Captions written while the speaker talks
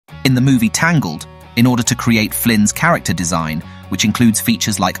In the movie Tangled, in order to create Flynn's character design, which includes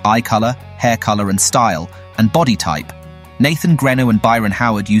features like eye color, hair color and style, and body type, Nathan Greno and Byron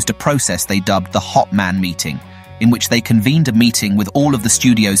Howard used a process they dubbed the Hot Man Meeting, in which they convened a meeting with all of the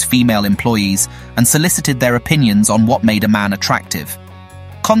studio's female employees and solicited their opinions on what made a man attractive.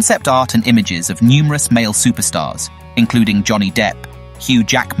 Concept art and images of numerous male superstars, including Johnny Depp, Hugh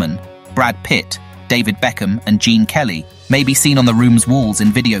Jackman, Brad Pitt, David Beckham, and Gene Kelly, may be seen on the room's walls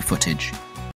in video footage.